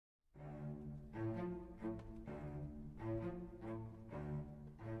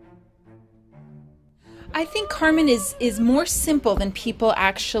I think Carmen is more simple than people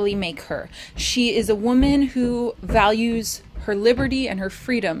actually make her. She is a woman who values her liberty and her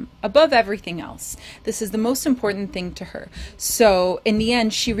freedom above everything else. This is the most important thing to her. So in the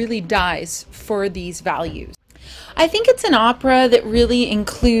end, she really dies for these values. I think it's an opera that really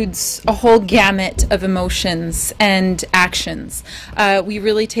includes a whole gamut of emotions and actions. We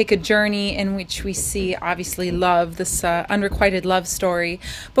really take a journey in which we see, obviously, love, this unrequited love story,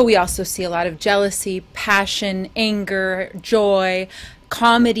 but we also see a lot of jealousy, passion, anger, joy,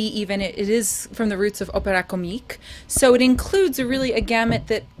 comedy even. It is from the roots of opéra comique, so it includes a gamut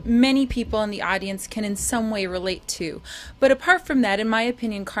that many people in the audience can in some way relate to. But apart from that, in my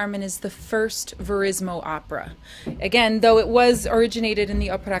opinion, Carmen is the first verismo opera. Again, though it was originated in the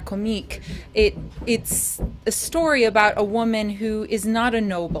opéra comique, it's a story about a woman who is not a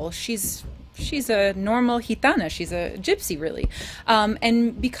noble. She's a normal gitana. She's a gypsy, really.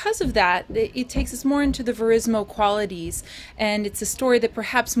 And because of that, it takes us more into the verismo qualities, and it's a story that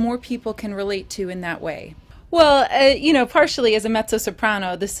perhaps more people can relate to in that way. Well, partially as a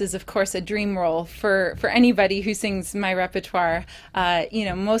mezzo-soprano, this is, of course, a dream role for anybody who sings my repertoire.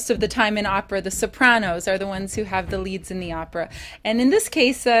 Most of the time in opera, the sopranos are the ones who have the leads in the opera. And in this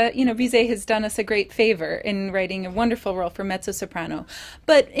case, Bizet has done us a great favor in writing a wonderful role for mezzo-soprano.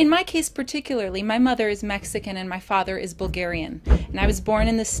 But in my case particularly, my mother is Mexican and my father is Bulgarian. And I was born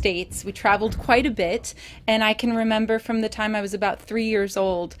in the States. We traveled quite a bit, and I can remember from the time I was about 3 years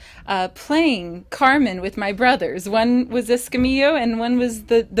old playing Carmen with my brothers. One was Escamillo and one was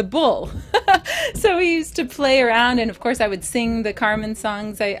the bull. So we used to play around, and of course I would sing the Carmen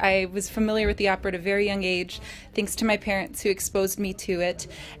songs. I was familiar with the opera at a very young age, thanks to my parents who exposed me to it.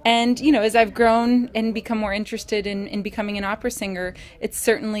 And as I've grown and become more interested in becoming an opera singer, it's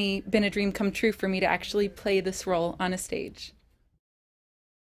certainly been a dream come true for me to actually play this role on a stage.